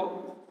 ಬರಬೇಕು.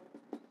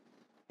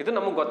 ಇದು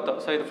ನಮಗೆ ಗೊತ್ತು.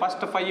 ಸೊ ಇದು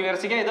ಫಸ್ಟ್ 5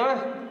 yearsಗೆ, ಇದು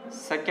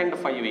ಸೆಕೆಂಡ್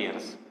 5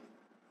 years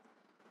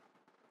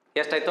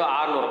ಎಷ್ಟಾಯ್ತು?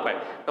 ₹600.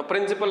 ನಾವು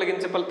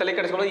ಪ್ರಿನ್ಸಿಪಲ್ ತಲೆ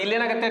ಕೆಡಿಸ್ಕೊಳ್ಳೋದು,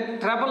 ಇಲ್ಲೇನಾಗುತ್ತೆ?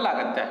 ಟ್ರಬಲ್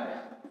ಆಗುತ್ತೆ.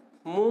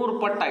 3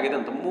 ಪಟ್ಟಾಗಿದೆ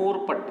ಅಂತ, 3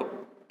 ಪಟ್ಟು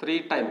 3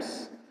 times.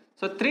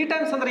 ಸೊ 3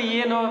 times ಅಂದ್ರೆ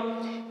ಏನು?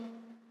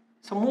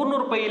 ಸೊ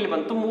 ₹300 ಇಲ್ಲಿ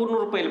ಬಂತು,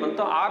 ₹300 ಇಲ್ಲಿ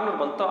ಬಂತು, ₹600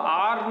 ಬಂತು.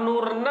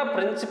 600ನ್ನ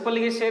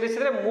ಪ್ರಿನ್ಸಿಪಲ್ಗೆ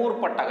ಸೇರಿಸಿದ್ರೆ 3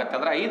 ಪಟ್ಟಾಗುತ್ತೆ,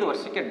 ಅಂದ್ರೆ 5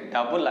 ವರ್ಷಕ್ಕೆ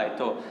ಡಬಲ್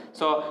ಆಯ್ತು.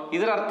 ಸೊ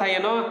ಇದರ ಅರ್ಥ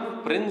ಏನು?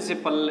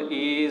 Principal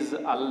is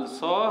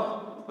also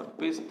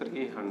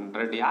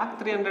 ₹300. ಯಾಕೆ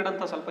 300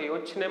 ಅಂತ ಸ್ವಲ್ಪ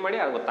ಯೋಚನೆ ಮಾಡಿ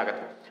ಅದು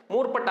ಗೊತ್ತಾಗುತ್ತೆ.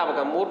 3 ಪಟ್ಟು ಆವಾಗ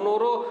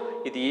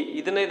 300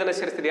 ಇದನ್ನ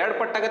ಸೇರಿಸಿದ್ರೆ 2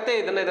 ಪಟ್ಟಾಗುತ್ತೆ,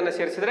 ಇದನ್ನ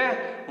ಸೇರಿಸಿದ್ರೆ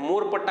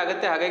 3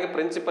 ಪಟ್ಟಾಗುತ್ತೆ. ಹಾಗಾಗಿ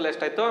ಪ್ರಿನ್ಸಿಪಲ್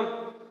ಎಷ್ಟಾಯ್ತು?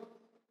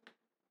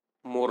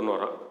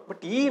 300.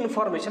 ಬಟ್ ಈ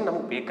ಇನ್ಫಾರ್ಮೇಶನ್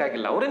ನಮಗೆ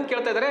ಬೇಕಾಗಿಲ್ಲ. ಅವ್ರೇನು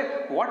ಕೇಳ್ತಾ ಇದ್ದಾರೆ,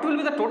 what will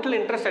be the total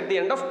interest at the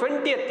end of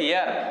 20th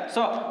year?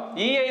 So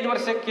ಈ 5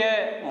 ವರ್ಷಕ್ಕೆ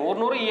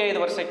 300, ಈ 5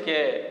 ವರ್ಷಕ್ಕೆ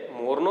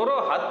 300,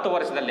 10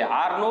 ವರ್ಷದಲ್ಲಿ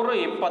 600,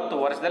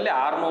 20 ವರ್ಷದಲ್ಲಿ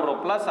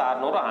 600 ಪ್ಲಸ್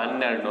 600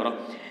 1200.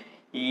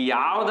 ಈ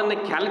ಯಾವುದನ್ನು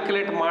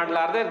ಕ್ಯಾಲ್ಕುಲೇಟ್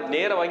ಮಾಡಲಾರ್ದೆ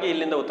ನೇರವಾಗಿ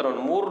ಇಲ್ಲಿಂದ ಉತ್ತರ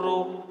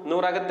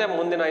 100 ಆಗುತ್ತೆ.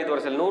 ಮುಂದಿನ 5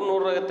 ವರ್ಷದಲ್ಲಿ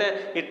 100 ಆಗುತ್ತೆ.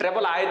 ಈ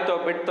ಟ್ರೆಬಲ್ ಆಯಿತು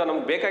ಬಿಟ್ಟು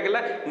ನಮ್ಗೆ ಬೇಕಾಗಿಲ್ಲ,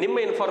 ನಿಮ್ಮ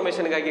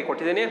ಇನ್ಫಾರ್ಮೇಷನ್ಗಾಗಿ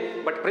ಕೊಟ್ಟಿದ್ದೀನಿ.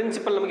 ಬಟ್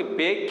ಪ್ರಿನ್ಸಿಪಲ್ ನಮಗೆ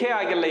ಬೇಕೇ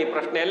ಆಗಿಲ್ಲ ಈ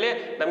ಪ್ರಶ್ನೆಯಲ್ಲಿ.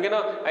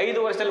 ನಮಗೇನೋ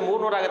 5 ವರ್ಷದಲ್ಲಿ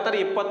 300 ಆಗುತ್ತೆ,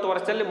 20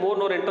 ವರ್ಷದಲ್ಲಿ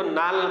 300 ×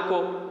 4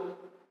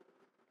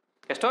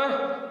 ಎಷ್ಟು?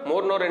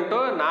 300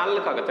 ×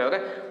 4 ಆಗುತ್ತೆ.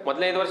 ಅಂದರೆ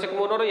ಮೊದಲನೇ 5 ವರ್ಷಕ್ಕೆ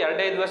 300,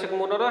 ಎರಡನೇ 5 ವರ್ಷಕ್ಕೆ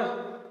 300,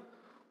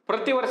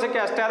 ಪ್ರತಿ ವರ್ಷಕ್ಕೆ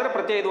ಅಷ್ಟೇ ಆದರೆ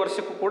ಪ್ರತಿ 5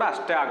 ವರ್ಷಕ್ಕೂ ಕೂಡ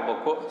ಅಷ್ಟೇ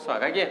ಆಗಬೇಕು. ಸೊ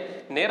ಹಾಗಾಗಿ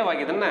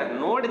ನೇರವಾಗಿ ಇದನ್ನು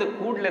ನೋಡಿದ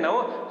ಕೂಡಲೇ ನಾವು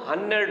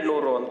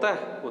 1200 ಅಂತ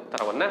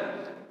ಉತ್ತರವನ್ನು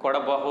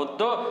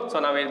ಕೊಡಬಹುದು. ಸೊ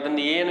ನಾವು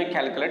ಇದನ್ನು ಏನು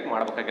ಕ್ಯಾಲ್ಕುಲೇಟ್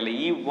ಮಾಡಬೇಕಾಗಿಲ್ಲ.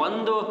 ಈ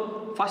ಒಂದು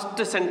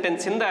ಫಸ್ಟ್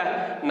ಸೆಂಟೆನ್ಸಿಂದ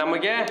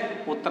ನಮಗೆ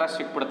ಉತ್ತರ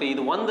ಸಿಕ್ಬಿಡುತ್ತೆ.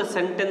 ಇದು ಒಂದು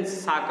ಸೆಂಟೆನ್ಸ್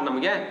ಸಾಕು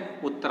ನಮಗೆ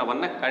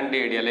ಉತ್ತರವನ್ನು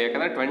ಕಂಡುಹಿಡಿಯಲ್ಲ.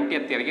 ಯಾಕಂದರೆ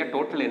 20th yearಗೆ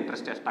ಟೋಟಲ್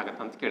ಇಂಟ್ರೆಸ್ಟ್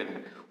ಎಷ್ಟಾಗುತ್ತೆ ಅಂತ ಕೇಳಿದರೆ,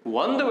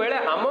 ಒಂದು ವೇಳೆ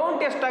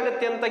ಅಮೌಂಟ್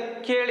ಎಷ್ಟಾಗುತ್ತೆ ಅಂತ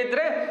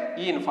ಕೇಳಿದರೆ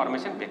ಈ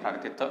ಇನ್ಫಾರ್ಮೇಷನ್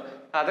ಬೇಕಾಗ್ತಿತ್ತು.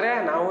 ಆದರೆ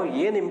ನಾವು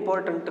ಏನು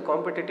ಇಂಪಾರ್ಟೆಂಟ್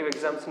ಕಾಂಪಿಟೇಟಿವ್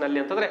ಎಕ್ಸಾಮ್ಸ್ನಲ್ಲಿ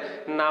ಅಂತಂದರೆ,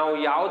 ನಾವು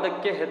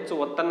ಯಾವುದಕ್ಕೆ ಹೆಚ್ಚು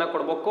ಒತ್ತನ್ನು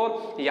ಕೊಡಬೇಕು,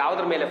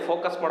 ಯಾವುದ್ರ ಮೇಲೆ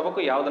ಫೋಕಸ್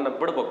ಮಾಡಬೇಕು, ಯಾವುದನ್ನು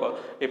ಬಿಡಬೇಕು.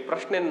 ಈ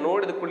ಪ್ರಶ್ನೆ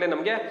ನೋಡಿದ ಕೂಡಲೇ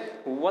ನಮಗೆ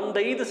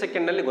 1-5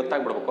 ಸೆಕೆಂಡ್ನಲ್ಲಿ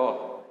ಗೊತ್ತಾಗ್ಬಿಡ್ಬೇಕು.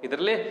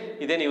 ಇದರಲ್ಲಿ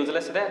ಇದೇನು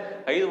ಯೂಸ್ಲೆಸ್ ಇದೆ.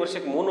 5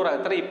 ವರ್ಷಕ್ಕೆ 300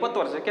 ಆಗ್ತಾರೆ, 20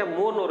 ವರ್ಷಕ್ಕೆ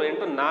 300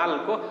 ×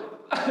 4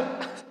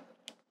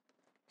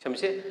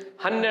 ಕ್ಷಮಿಸಿ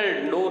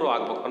 1200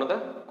 ಆಗ್ಬೇಕು ಅನ್ನೋದು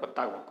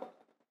ಗೊತ್ತಾಗಬೇಕು.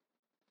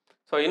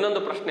 ಸೊ ಇನ್ನೊಂದು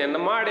ಪ್ರಶ್ನೆಯನ್ನು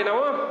ಮಾಡಿ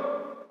ನಾವು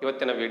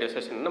ಇವತ್ತಿನ ವಿಡಿಯೋ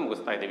ಸೆಷನ್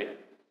ಮುಗಿಸ್ತಾ ಇದ್ದೀವಿ.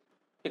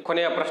 ಈ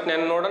ಕೊನೆಯ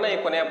ಪ್ರಶ್ನೆಯನ್ನು ನೋಡೋಣ. ಈ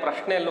ಕೊನೆಯ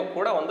ಪ್ರಶ್ನೆಯಲ್ಲೂ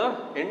ಕೂಡ ಒಂದು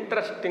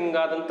ಇಂಟ್ರೆಸ್ಟಿಂಗ್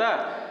ಆದಂಥ,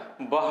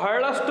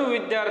 ಬಹಳಷ್ಟು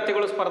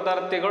ವಿದ್ಯಾರ್ಥಿಗಳು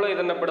ಸ್ಪರ್ಧಾರ್ಥಿಗಳು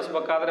ಇದನ್ನು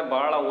ಬಿಡಿಸ್ಬೇಕಾದ್ರೆ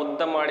ಬಹಳ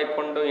ಉದ್ದ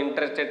ಮಾಡಿಕೊಂಡು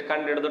ಇಂಟ್ರೆಸ್ಟ್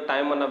ಇಟ್ಕೊಂಡು ಹಿಡಿದು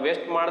ಟೈಮನ್ನು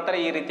ವೇಸ್ಟ್ ಮಾಡ್ತಾರೆ.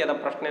 ಈ ರೀತಿಯಾದ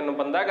ಪ್ರಶ್ನೆಯನ್ನು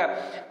ಬಂದಾಗ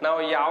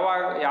ನಾವು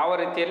ಯಾವ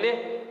ರೀತಿಯಲ್ಲಿ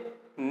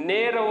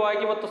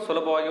ನೇರವಾಗಿ ಮತ್ತು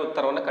ಸುಲಭವಾಗಿ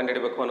ಉತ್ತರವನ್ನು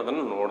ಕಂಡುಹಿಡಬೇಕು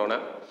ಅನ್ನೋದನ್ನು ನೋಡೋಣ.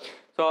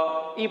 ಸೊ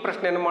ಈ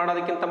ಪ್ರಶ್ನೆಯನ್ನು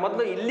ಮಾಡೋದಕ್ಕಿಂತ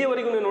ಮೊದಲು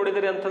ಇಲ್ಲಿವರೆಗೂ ನೀವು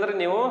ನೋಡಿದಿರಿ ಅಂತಂದರೆ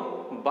ನೀವು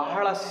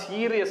ಬಹಳ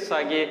ಸೀರಿಯಸ್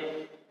ಆಗಿ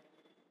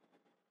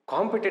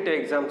ಕಾಂಪಿಟೇಟಿವ್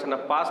ಎಕ್ಸಾಮ್ಸನ್ನು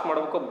ಪಾಸ್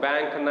ಮಾಡಬೇಕು,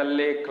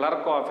 ಬ್ಯಾಂಕ್ನಲ್ಲಿ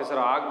ಕ್ಲರ್ಕ್ ಆಫೀಸರ್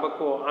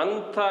ಆಗಬೇಕು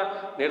ಅಂತ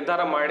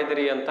ನಿರ್ಧಾರ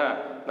ಮಾಡಿದಿರಿ ಅಂತ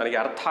ನನಗೆ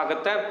ಅರ್ಥ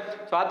ಆಗುತ್ತೆ.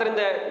 ಸೊ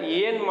ಆದ್ದರಿಂದ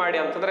ಏನು ಮಾಡಿ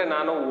ಅಂತಂದರೆ,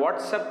 ನಾನು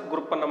ವಾಟ್ಸಪ್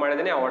ಗ್ರೂಪನ್ನು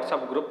ಮಾಡಿದ್ದೀನಿ. ಆ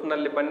ವಾಟ್ಸಪ್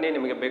ಗ್ರೂಪ್ನಲ್ಲಿ ಬನ್ನಿ,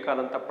 ನಿಮಗೆ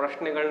ಬೇಕಾದಂಥ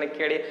ಪ್ರಶ್ನೆಗಳನ್ನ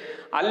ಕೇಳಿ,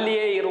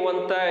 ಅಲ್ಲಿಯೇ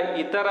ಇರುವಂಥ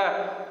ಇತರ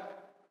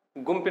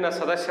ಗುಂಪಿನ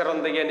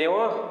ಸದಸ್ಯರೊಂದಿಗೆ ನೀವು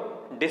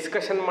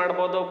ಡಿಸ್ಕಷನ್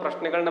ಮಾಡ್ಬೋದು,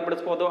 ಪ್ರಶ್ನೆಗಳನ್ನ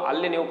ಬಿಡಿಸ್ಬೋದು.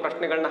 ಅಲ್ಲಿ ನೀವು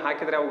ಪ್ರಶ್ನೆಗಳನ್ನ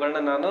ಹಾಕಿದರೆ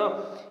ಅವುಗಳನ್ನ ನಾನು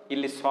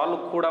ಇಲ್ಲಿ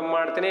ಸಾಲ್ವ್ ಕೂಡ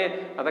ಮಾಡ್ತೀನಿ.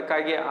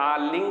 ಅದಕ್ಕಾಗಿ ಆ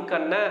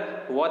ಲಿಂಕನ್ನು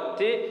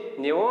ಒತ್ತಿ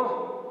ನೀವು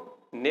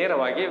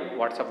ನೇರವಾಗಿ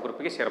ವಾಟ್ಸಪ್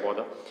ಗ್ರೂಪಿಗೆ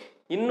ಸೇರ್ಬೋದು.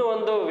 ಇನ್ನೂ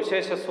ಒಂದು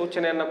ವಿಶೇಷ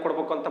ಸೂಚನೆಯನ್ನು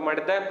ಕೊಡಬೇಕು ಅಂತ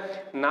ಮಾಡಿದ್ದೆ.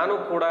 ನಾನು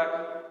ಕೂಡ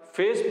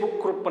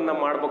ಫೇಸ್ಬುಕ್ ಗ್ರೂಪನ್ನು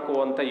ಮಾಡಬೇಕು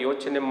ಅಂತ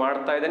ಯೋಚನೆ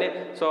ಮಾಡ್ತಾ ಇದ್ದೇನೆ.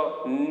 ಸೊ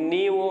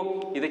ನೀವು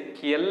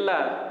ಇದಕ್ಕೆಲ್ಲ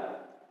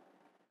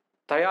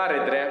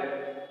ತಯಾರಿದ್ರೆ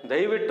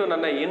ದಯವಿಟ್ಟು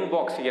ನನ್ನ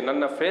ಇನ್ಬಾಕ್ಸ್ಗೆ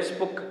ನನ್ನ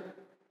ಫೇಸ್ಬುಕ್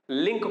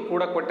ಲಿಂಕ್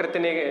ಕೂಡ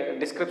ಕೊಟ್ಟಿರ್ತೀನಿ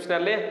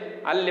ಡಿಸ್ಕ್ರಿಪ್ಷನಲ್ಲಿ.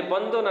 ಅಲ್ಲಿ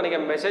ಬಂದು ನನಗೆ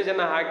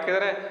ಮೆಸೇಜನ್ನು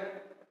ಹಾಕಿದರೆ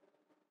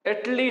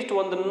ಅಟ್ಲೀಸ್ಟ್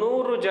ಒಂದು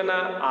 100 ಜನ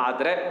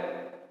ಆದರೆ,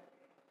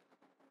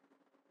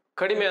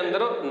 ಕಡಿಮೆ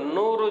ಅಂದರೂ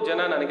 100 ಜನ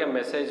ನನಗೆ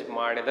ಮೆಸೇಜ್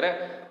ಮಾಡಿದರೆ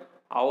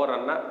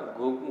ಅವರನ್ನು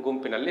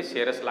ಗುಂಪಿನಲ್ಲಿ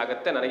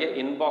ಸೇರಿಸಲಾಗುತ್ತೆ. ನನಗೆ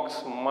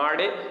ಇನ್ಬಾಕ್ಸ್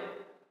ಮಾಡಿ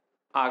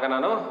ಆಗ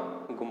ನಾನು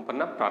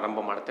ಗುಂಪನ್ನು ಪ್ರಾರಂಭ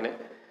ಮಾಡ್ತೇನೆ.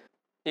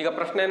 ಈಗ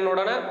ಪ್ರಶ್ನೆಯನ್ನು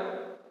ನೋಡೋಣ.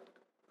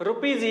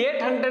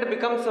 ₹800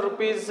 becomes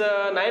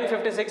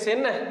 ₹956 in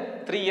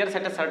 3 years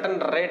at a certain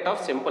rate of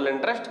simple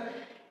interest.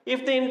 If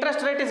the interest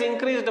rate is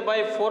increased by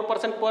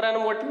 4% per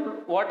annum,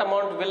 what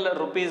amount will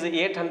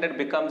 ₹800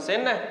 becomes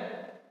in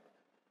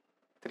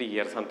 3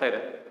 years ಅಂತ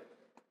ಇದೆ.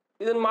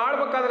 ಇದನ್ನು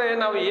ಮಾಡಬೇಕಾದ್ರೆ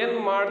ನಾವು ಏನು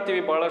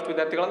ಮಾಡ್ತೀವಿ ಬಹಳಷ್ಟು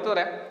ವಿದ್ಯಾರ್ಥಿಗಳು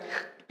ಅಂತಂದರೆ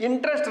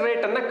ಇಂಟ್ರೆಸ್ಟ್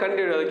ರೇಟನ್ನು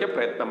ಕಂಡುಹಿಡಿಯೋದಕ್ಕೆ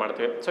ಪ್ರಯತ್ನ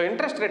ಮಾಡ್ತೀವಿ. ಸೊ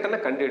ಇಂಟ್ರೆಸ್ಟ್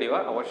ರೇಟನ್ನು ಕಂಡುಹಿಡಿಯುವ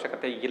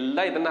ಅವಶ್ಯಕತೆ ಇಲ್ಲ.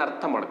 ಇದನ್ನು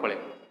ಅರ್ಥ ಮಾಡ್ಕೊಳ್ಳಿ.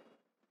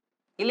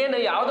 ಇಲ್ಲೇನು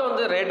ಯಾವುದೋ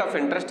ಒಂದು ರೇಟ್ ಆಫ್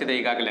ಇಂಟ್ರೆಸ್ಟ್ ಇದೆ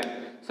ಈಗಾಗಲೇ.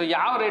 ಸೊ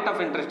ಯಾವ ರೇಟ್ ಆಫ್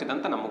ಇಂಟ್ರೆಸ್ಟ್ ಇದೆ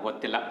ಅಂತ ನಮಗೆ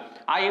ಗೊತ್ತಿಲ್ಲ.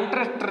 ಆ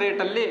ಇಂಟ್ರೆಸ್ಟ್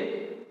ರೇಟಲ್ಲಿ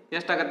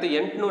ಎಷ್ಟಾಗುತ್ತೆ?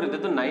 800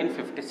 ಇದ್ದದ್ದು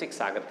 956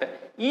 ಆಗುತ್ತೆ.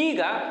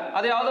 ಈಗ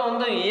ಅದು ಯಾವುದೋ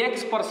ಒಂದು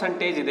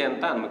X% ಇದೆ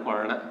ಅಂತ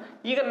ಅಂದ್ಕೊಳ್ಳೋಣ.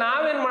 ಈಗ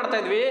ನಾವೇನು ಮಾಡ್ತಾ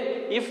ಇದ್ವಿ?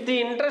 If the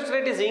interest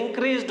rate is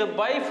increased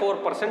by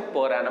 4%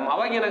 per annum,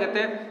 ಅವಾಗ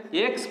ಏನಾಗುತ್ತೆ?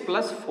 X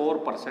 +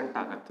 4%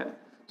 ಆಗುತ್ತೆ.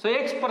 ಸೊ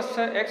X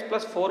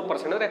 +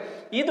 4% ಅಂದರೆ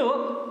ಇದು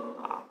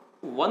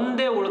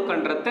ಒಂದೇ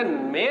ಉಳ್ಕೊಂಡಿರುತ್ತೆ,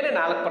 ಮೇಲೆ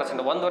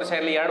 4%. 1 ವರ್ಷ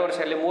ಇರಲಿ, 2 ವರ್ಷ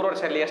ಇರಲಿ, 3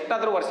 ವರ್ಷ ಇರಲಿ,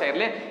 ಎಷ್ಟಾದರೂ ವರ್ಷ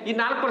ಇರಲಿ, ಈ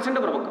 4%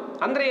 ಬರಬೇಕು.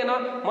 ಅಂದರೆ ಏನು?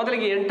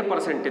 ಮೊದಲಿಗೆ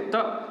 8% ಇತ್ತು.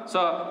 ಸೊ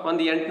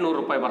ಒಂದು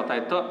 ₹800 ಬರ್ತಾ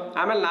ಇತ್ತು.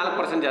 ಆಮೇಲೆ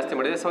 4% ಜಾಸ್ತಿ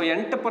ಮಾಡಿದೆ. ಸೊ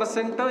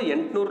 8%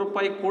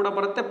 ₹800 ಕೂಡ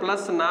ಬರುತ್ತೆ,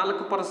 ಪ್ಲಸ್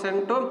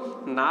 4%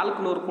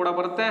 400 ಕೂಡ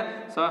ಬರುತ್ತೆ.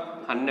 ಸೊ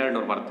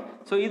 1200 ಬರುತ್ತೆ.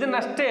 ಸೊ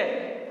ಇದನ್ನಷ್ಟೇ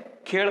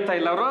ಕೇಳ್ತಾ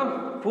ಇಲ್ಲ ಅವರು,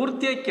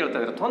 ಪೂರ್ತಿಯಾಗಿ ಕೇಳ್ತಾ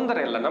ಇದ್ದಾರೆ.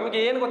 ತೊಂದರೆ ಇಲ್ಲ. ನಮಗೆ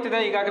ಏನು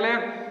ಗೊತ್ತಿದೆ ಈಗಾಗಲೇ?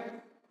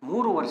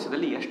 3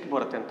 ವರ್ಷದಲ್ಲಿ ಎಷ್ಟು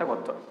ಬರುತ್ತೆ ಅಂತ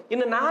ಗೊತ್ತು.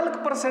 ಇನ್ನು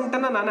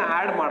 4% ನಾನು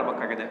ಆ್ಯಡ್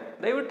ಮಾಡಬೇಕಾಗಿದೆ.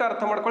 ದಯವಿಟ್ಟು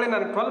ಅರ್ಥ ಮಾಡ್ಕೊಳ್ಳಿ.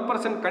 ನಾನು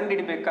 12%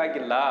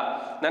 ಕಂಡುಹಿಡಬೇಕಾಗಿಲ್ಲ.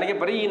 ನನಗೆ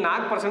ಬರೀ ಈ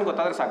 4%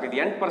 ಗೊತ್ತಾದರೆ ಸಾಕು. ಇದು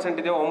 8%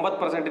 ಇದೆಯೋ,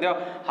 9% ಇದೆಯೋ,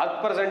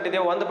 10%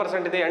 ಇದೆಯೋ,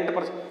 1% ಇದೆ,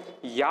 8%,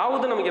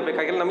 ಯಾವುದು ನಮಗೆ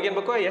ಬೇಕಾಗಿಲ್ಲ. ನಮಗೇನು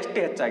ಬೇಕೋ ಎಷ್ಟು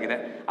ಹೆಚ್ಚಾಗಿದೆ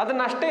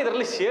ಅದನ್ನಷ್ಟೇ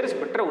ಇದರಲ್ಲಿ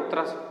ಸೇರಿಸ್ಬಿಟ್ರೆ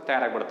ಉತ್ತರ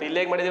ತಯಾರಾಗ್ಬಿಡುತ್ತೆ.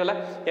 ಇಲ್ಲಿ ಹೇಗೆ ಮಾಡಿದೀವಲ್ಲ,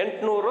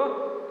 800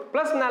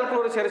 +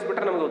 400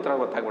 ಸೇರಿಸ್ಬಿಟ್ರೆ ನಮಗೆ ಉತ್ತರ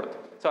ಗೊತ್ತಾಗ್ಬಿಡುತ್ತೆ.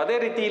 ಸೊ ಅದೇ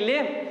ರೀತಿ ಇಲ್ಲಿ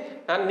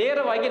ನಾನು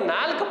ನೇರವಾಗಿ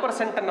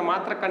 4%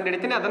 ಮಾತ್ರ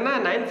ಕಂಡುಹಿಡಿತೀನಿ. ಅದನ್ನು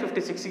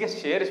 956ಗೆ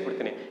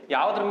ಸೇರಿಸ್ಬಿಡ್ತೀನಿ.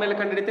 ಯಾವುದ್ರ ಮೇಲೆ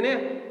ಕಂಡುಹಿಡಿತೀನಿ?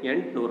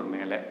 800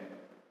 ಮೇಲೆ.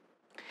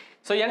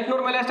 ಸೊ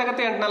 800 ಮೇಲೆ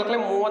ಎಷ್ಟಾಗುತ್ತೆ? 8 4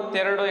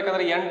 32.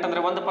 ಯಾಕಂದರೆ 8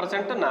 ಅಂದರೆ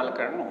 1%,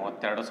 4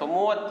 32. ಸೊ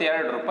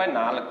 ₹32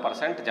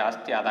 4%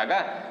 ಜಾಸ್ತಿ ಆದಾಗ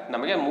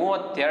ನಮಗೆ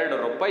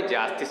 ₹32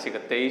 ಜಾಸ್ತಿ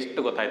ಸಿಗುತ್ತೆ. ಇಷ್ಟು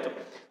ಗೊತ್ತಾಯಿತು.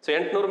 ಸೊ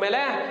 800 ಮೇಲೆ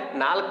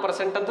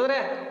 4% ಅಂತಂದರೆ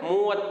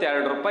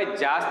 ₹32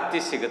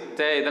 ಜಾಸ್ತಿ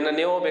ಸಿಗುತ್ತೆ. ಇದನ್ನು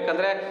ನೀವು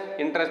ಬೇಕಂದರೆ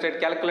ಇಂಟ್ರೆಸ್ಟ್ ರೇಟ್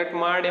ಕ್ಯಾಲ್ಕುಲೇಟ್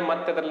ಮಾಡಿ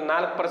ಮತ್ತೆ ಅದರಲ್ಲಿ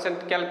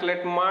 4%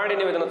 ಕ್ಯಾಲ್ಕುಲೇಟ್ ಮಾಡಿ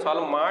ನೀವು ಇದನ್ನು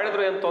ಸಾಲ್ವ್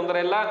ಮಾಡಿದ್ರು ಏನು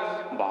ತೊಂದರೆ ಇಲ್ಲ.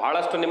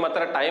 ಬಹಳಷ್ಟು ನಿಮ್ಮ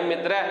ಹತ್ರ ಟೈಮ್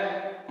ಇದ್ದರೆ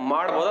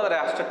ಮಾಡ್ಬೋದು, ಆದರೆ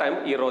ಅಷ್ಟು ಟೈಮ್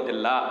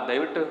ಇರೋದಿಲ್ಲ.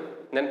 ದಯವಿಟ್ಟು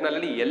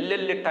ನೆನಪಿನಲ್ಲಿ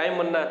ಎಲ್ಲೆಲ್ಲಿ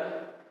ಟೈಮನ್ನು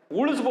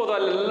ಉಳಿಸ್ಬೋದು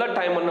ಅಲ್ಲೆಲ್ಲ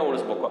ಟೈಮನ್ನು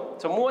ಉಳಿಸ್ಬೇಕು.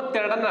 ಸೊ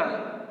 32ಅನ್ನು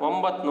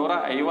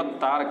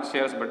 956ಕ್ಕೆ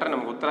ಸೇರಿಸ್ಬಿಟ್ರೆ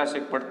ನಮ್ಗೆ ಉತ್ತರ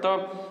ಸಿಕ್ಬಿಡ್ತು.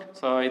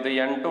 ಸೊ ಇದು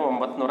 8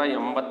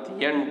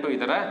 988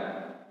 ಇದರ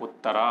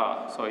ಉತ್ತರ.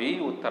 ಸೊ ಈ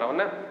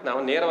ಉತ್ತರವನ್ನು ನಾವು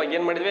ನೇರವಾಗಿ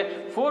ಏನು ಮಾಡಿದ್ವಿ?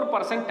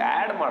 4%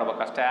 ಆ್ಯಡ್ ಮಾಡ್ಬೇಕು.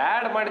 ಅಷ್ಟೇ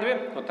ಆ್ಯಡ್ ಮಾಡಿದ್ವಿ,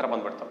 ಉತ್ತರ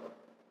ಬಂದ್ಬಿಡ್ತು.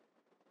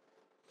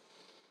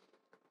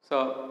 ಸೊ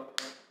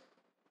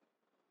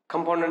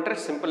ಕಂಪೌಂಡ್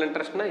ಇಂಟ್ರೆಸ್ಟ್, ಸಿಂಪಲ್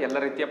ಇಂಟ್ರೆಸ್ಟ್ನ ಎಲ್ಲ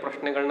ರೀತಿಯ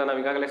ಪ್ರಶ್ನೆಗಳನ್ನ ನಾವು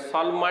ಈಗಾಗಲೇ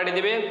ಸಾಲ್ವ್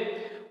ಮಾಡಿದ್ದೀವಿ.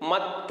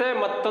 ಮತ್ತೆ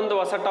ಮತ್ತೊಂದು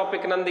ಹೊಸ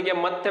ಟಾಪಿಕ್ನೊಂದಿಗೆ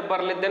ಮತ್ತೆ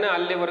ಬರಲಿದ್ದೇನೆ.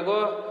 ಅಲ್ಲಿವರೆಗೂ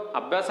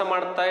ಅಭ್ಯಾಸ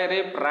ಮಾಡ್ತಾ ಇರಿ,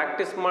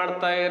 ಪ್ರಾಕ್ಟೀಸ್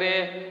ಮಾಡ್ತಾ ಇರಿ.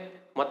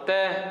 ಮತ್ತೆ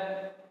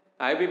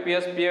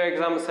IBPS PO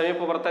ಎಕ್ಸಾಮ್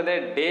ಸಮೀಪ ಬರ್ತಾ ಇದೆ.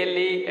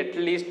 ಡೈಲಿ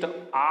ಅಟ್ಲೀಸ್ಟ್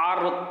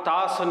 6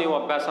 ತಾಸು ನೀವು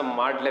ಅಭ್ಯಾಸ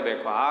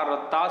ಮಾಡಲೇಬೇಕು. 6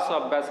 ತಾಸು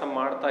ಅಭ್ಯಾಸ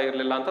ಮಾಡ್ತಾ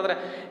ಇರಲಿಲ್ಲ ಅಂತಂದರೆ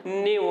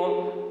ನೀವು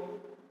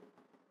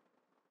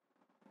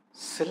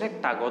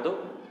ಸೆಲೆಕ್ಟ್ ಆಗೋದು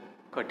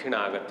ಕಠಿಣ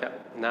ಆಗುತ್ತೆ.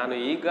 ನಾನು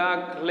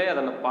ಈಗಾಗಲೇ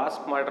ಅದನ್ನು ಪಾಸ್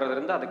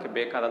ಮಾಡಿರೋದ್ರಿಂದ ಅದಕ್ಕೆ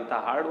ಬೇಕಾದಂಥ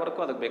ಹಾರ್ಡ್ ವರ್ಕು,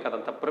 ಅದಕ್ಕೆ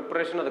ಬೇಕಾದಂಥ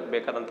ಪ್ರಿಪ್ರೇಷನ್, ಅದಕ್ಕೆ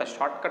ಬೇಕಾದಂಥ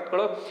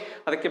ಶಾರ್ಟ್ಕಟ್ಗಳು,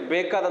 ಅದಕ್ಕೆ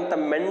ಬೇಕಾದಂಥ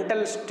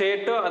ಮೆಂಟಲ್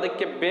ಸ್ಟೇಟು,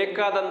 ಅದಕ್ಕೆ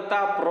ಬೇಕಾದಂಥ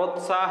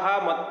ಪ್ರೋತ್ಸಾಹ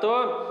ಮತ್ತು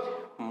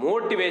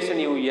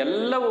ಮೋಟಿವೇಶನ್, ಇವು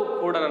ಎಲ್ಲವೂ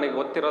ಕೂಡ ನನಗೆ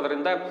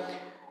ಗೊತ್ತಿರೋದ್ರಿಂದ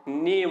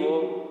ನೀವು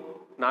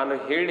ನಾನು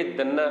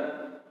ಹೇಳಿದ್ದನ್ನು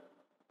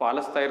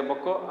ಪಾಲಿಸ್ತಾ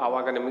ಇರಬೇಕು.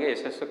 ಆವಾಗ ನಿಮಗೆ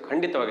ಯಶಸ್ಸು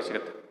ಖಂಡಿತವಾಗಿ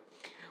ಸಿಗುತ್ತೆ.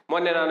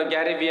 ಮೊನ್ನೆ ನಾನು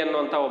ಗ್ಯಾರಿ ವಿ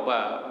ಅನ್ನುವಂಥ ಒಬ್ಬ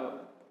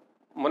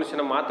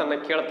ಮನುಷ್ಯನ ಮಾತನ್ನು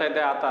ಕೇಳ್ತಾ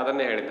ಇದ್ದೆ. ಆತ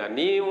ಅದನ್ನೇ ಹೇಳಿದ್ದ,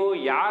 ನೀವು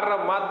ಯಾರ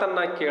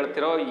ಮಾತನ್ನು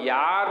ಕೇಳ್ತಿರೋ,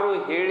 ಯಾರು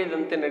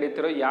ಹೇಳಿದಂತೆ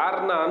ನಡೀತಿರೋ,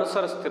 ಯಾರನ್ನ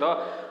ಅನುಸರಿಸ್ತಿರೋ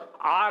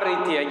ಆ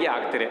ರೀತಿಯಾಗಿ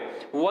ಆಗ್ತೀರಿ.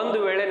 ಒಂದು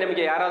ವೇಳೆ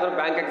ನಿಮಗೆ ಯಾರಾದರೂ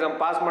ಬ್ಯಾಂಕ್ ಎಕ್ಸಾಮ್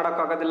ಪಾಸ್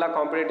ಮಾಡೋಕ್ಕಾಗೋದಿಲ್ಲ,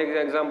 ಕಾಂಪಿಟೇಟಿವ್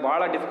ಎಕ್ಸಾಮ್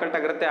ಭಾಳ ಡಿಫಿಕಲ್ಟ್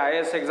ಆಗಿರುತ್ತೆ,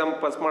 IAS ಎಕ್ಸಾಮ್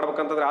ಪಾಸ್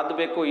ಮಾಡ್ಬೇಕಂತಂದ್ರೆ ಅದು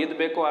ಬೇಕು, ಇದು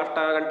ಬೇಕು,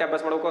 ಅಷ್ಟು ಗಂಟೆ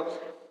ಅಭ್ಯಾಸ ಮಾಡಬೇಕು,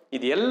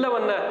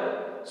 ಇದೆಲ್ಲವನ್ನು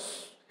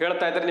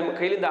ಹೇಳ್ತಾ ಇದ್ರೆ ನಿಮ್ಮ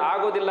ಕೈಲಿಂದ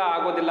ಆಗೋದಿಲ್ಲ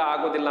ಆಗೋದಿಲ್ಲ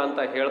ಆಗೋದಿಲ್ಲ ಅಂತ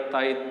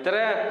ಹೇಳ್ತಾ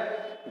ಇದ್ದರೆ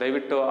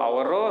ದಯವಿಟ್ಟು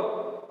ಅವರು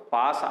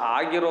ಪಾಸ್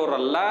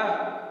ಆಗಿರೋರಲ್ಲ,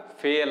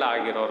 ಫೇಲ್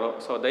ಆಗಿರೋರು.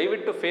 ಸೊ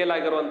ದಯವಿಟ್ಟು ಫೇಲ್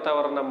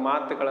ಆಗಿರುವಂಥವ್ರನ್ನ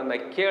ಮಾತುಗಳನ್ನು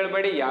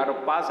ಕೇಳಬೇಡಿ. ಯಾರು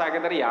ಪಾಸ್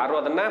ಆಗಿದ್ದಾರೆ, ಯಾರು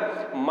ಅದನ್ನು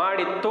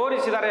ಮಾಡಿ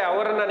ತೋರಿಸಿದ್ದಾರೆ,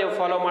 ಅವರನ್ನು ನೀವು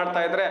ಫಾಲೋ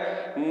ಮಾಡ್ತಾ ಇದ್ರೆ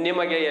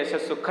ನಿಮಗೆ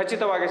ಯಶಸ್ಸು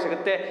ಖಚಿತವಾಗಿ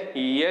ಸಿಗುತ್ತೆ.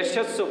 ಈ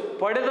ಯಶಸ್ಸು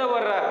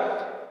ಪಡೆದವರ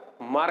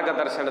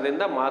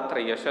ಮಾರ್ಗದರ್ಶನದಿಂದ ಮಾತ್ರ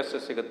ಯಶಸ್ಸು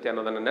ಸಿಗುತ್ತೆ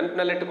ಅನ್ನೋದನ್ನು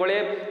ನೆನಪಿನಲ್ಲಿಟ್ಟುಕೊಳ್ಳಿ.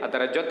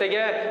 ಅದರ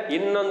ಜೊತೆಗೆ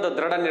ಇನ್ನೊಂದು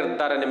ದೃಢ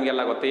ನಿರ್ಧಾರ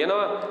ನಿಮಗೆಲ್ಲ ಗೊತ್ತು, ಏನೋ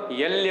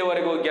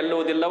ಎಲ್ಲಿವರೆಗೂ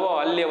ಗೆಲ್ಲುವುದಿಲ್ಲವೋ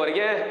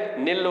ಅಲ್ಲಿವರೆಗೆ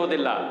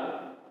ನಿಲ್ಲುವುದಿಲ್ಲ.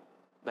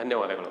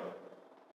 ಧನ್ಯವಾದಗಳು.